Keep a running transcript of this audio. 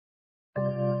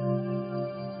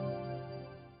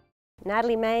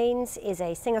Natalie Maines is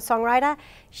a singer-songwriter.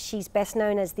 She's best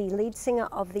known as the lead singer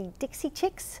of the Dixie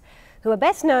Chicks, who are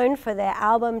best known for their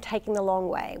album Taking the Long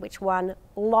Way, which won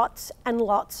lots and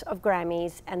lots of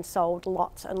Grammys and sold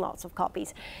lots and lots of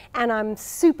copies. And I'm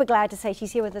super glad to say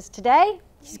she's here with us today.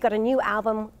 She's got a new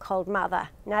album called Mother.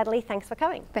 Natalie, thanks for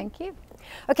coming. Thank you.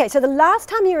 Okay, so the last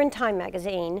time you were in Time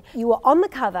magazine, you were on the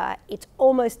cover. It's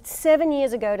almost 7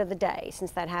 years ago to the day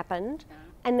since that happened.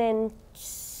 And then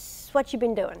what you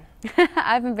been doing?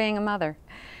 I've been being a mother,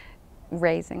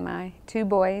 raising my 2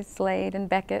 boys, Slade and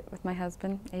Beckett, with my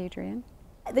husband, Adrian.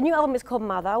 The new album is called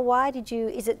Mother. Why did you,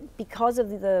 is it because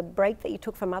of the break that you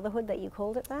took from motherhood that you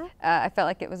called it that? I felt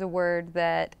like it was a word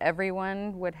that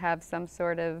everyone would have some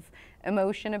sort of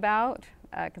emotion about,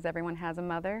 because everyone has a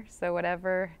mother. So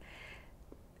whatever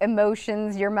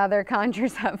emotions your mother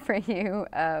conjures up for you,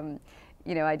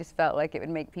 you know, I just felt like it would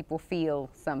make people feel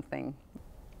something.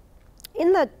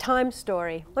 In the Time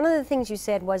story, one of the things you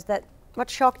said was that what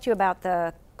shocked you about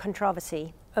the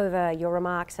controversy over your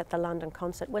remarks at the London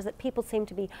concert was that people seemed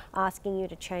to be asking you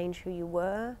to change who you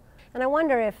were. And I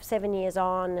wonder if 7 years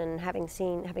on and having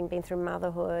been through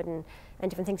motherhood and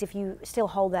different things, if you still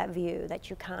hold that view that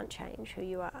you can't change who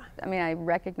you are. I mean, I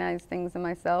recognize things in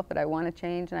myself that I want to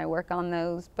change and I work on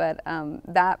those, but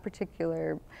that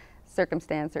particular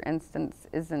circumstance or instance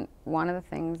isn't one of the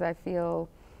things. I feel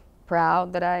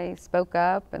proud that I spoke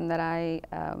up and that I,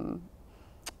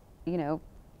 you know,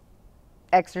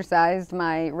 exercised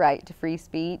my right to free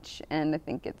speech, and I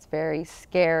think it's very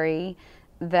scary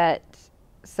that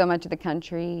so much of the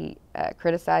country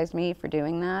criticized me for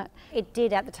doing that. It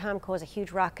did at the time cause a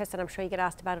huge ruckus, and I'm sure you get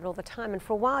asked about it all the time, and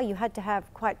for a while you had to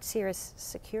have quite serious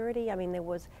security. I mean, it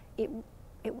was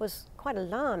quite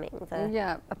alarming,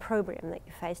 the opprobrium that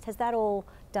you faced. Has that all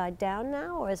died down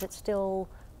now, or is it still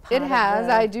part It has.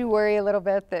 I do worry a little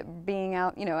bit that being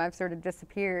out, you know, I've sort of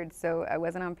disappeared, so I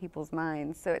wasn't on people's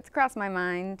minds. So it's crossed my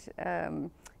mind.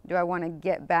 Do I want to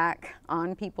get back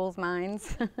on people's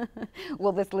minds?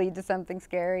 Will this lead to something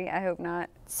scary? I hope not.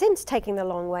 Since Taking the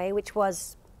Long Way, which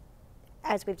was,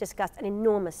 as we've discussed, an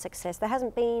enormous success, there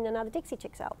hasn't been another Dixie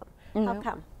Chicks album. How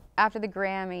come? After the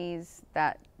Grammys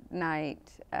that night,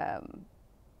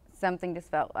 something just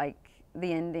felt like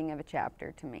the ending of a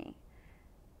chapter to me,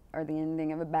 or the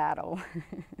ending of a battle.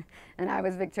 And I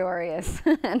was victorious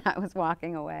and I was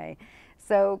walking away.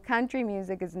 So country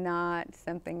music is not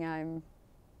something I'm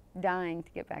dying to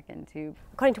get back into.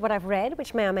 According to what I've read,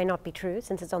 which may or may not be true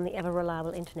since it's on the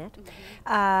ever-reliable internet,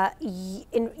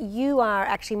 you are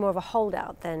actually more of a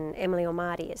holdout than Emily or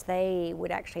Marty is. They would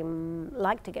actually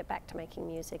like to get back to making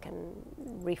music and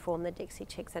reform the Dixie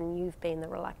Chicks, and you've been the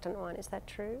reluctant one. Is that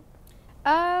true?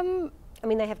 I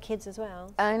mean, they have kids as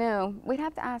well. I know. We'd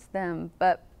have to ask them,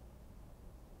 but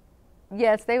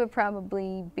yes, they would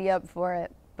probably be up for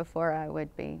it before I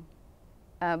would be.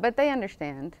 But they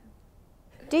understand.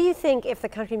 Do you think if the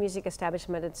country music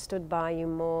establishment had stood by you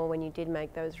more when you did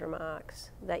make those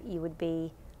remarks, that you would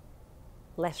be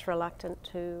less reluctant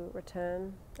to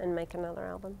return and make another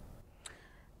album?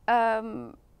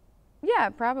 Yeah,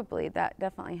 probably. That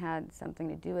definitely had something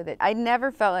to do with it. I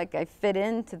never felt like I fit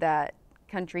into that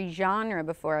country genre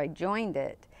before I joined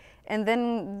it. And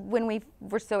then when we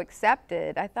were so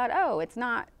accepted, I thought, oh, it's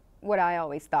not what I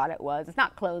always thought it was. It's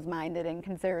not closed-minded and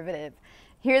conservative.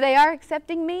 Here they are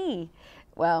accepting me.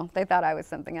 Well, they thought I was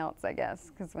something else, I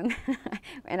guess, because when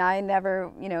and I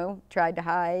never, you know, tried to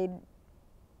hide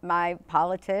my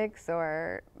politics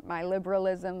or my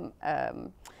liberalism.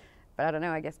 But I don't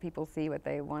know, I guess people see what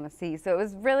they want to see. So it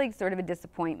was really sort of a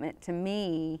disappointment to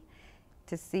me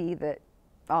to see that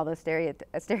all those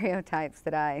stereotypes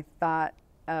that I thought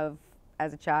of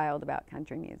as a child about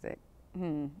country music,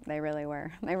 they really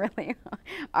were. They really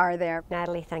are there.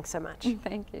 Natalie, thanks so much.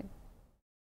 Thank you.